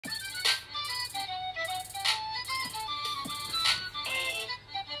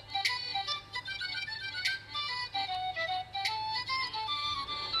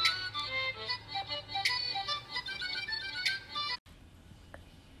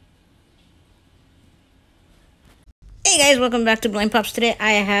Hey guys, welcome back to Blind Pops. Today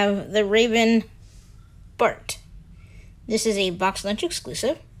I have the Raven Bart. This is a box lunch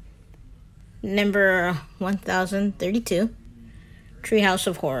exclusive. Number 1032. Treehouse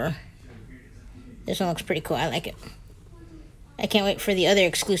of Horror. This one looks pretty cool. I like it. I can't wait for the other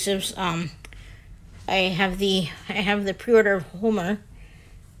exclusives. I have the pre-order of Homer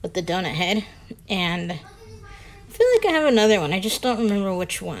with the donut head, and I feel like I have another one. I just don't remember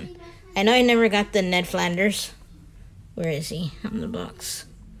which one. I know I never got the Ned Flanders. Where is he on the box?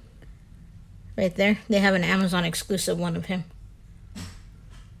 Right there. They have an Amazon exclusive one of him.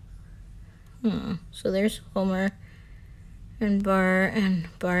 So there's Homer and Bart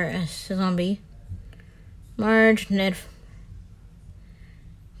as a zombie. Marge, Ned,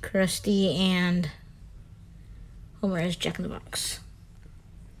 Krusty, and Homer as Jack in the Box.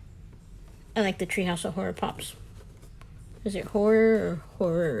 I like the Treehouse of Horror Pops. Is it horror or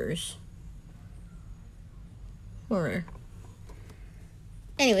horrors? Horror.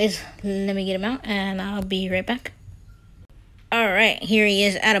 Anyways, let me get him out and I'll be right back. Alright, here he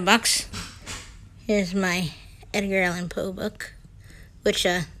is out of box. Here's my Edgar Allan Poe book, which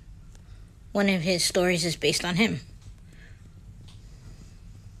one of his stories is based on him.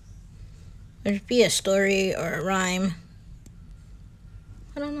 There'd be a story or a rhyme.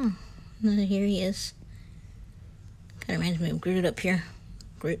 I don't know. Here he is. Kind of reminds me of Groot up here.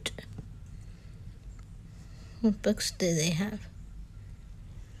 Groot. What books do they have?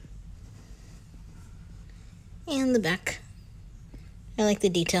 And the back. I like the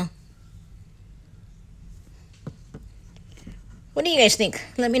detail. What do you guys think?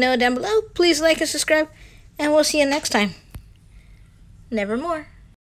 Let me know down below. Please like and subscribe. And we'll see you next time. Nevermore.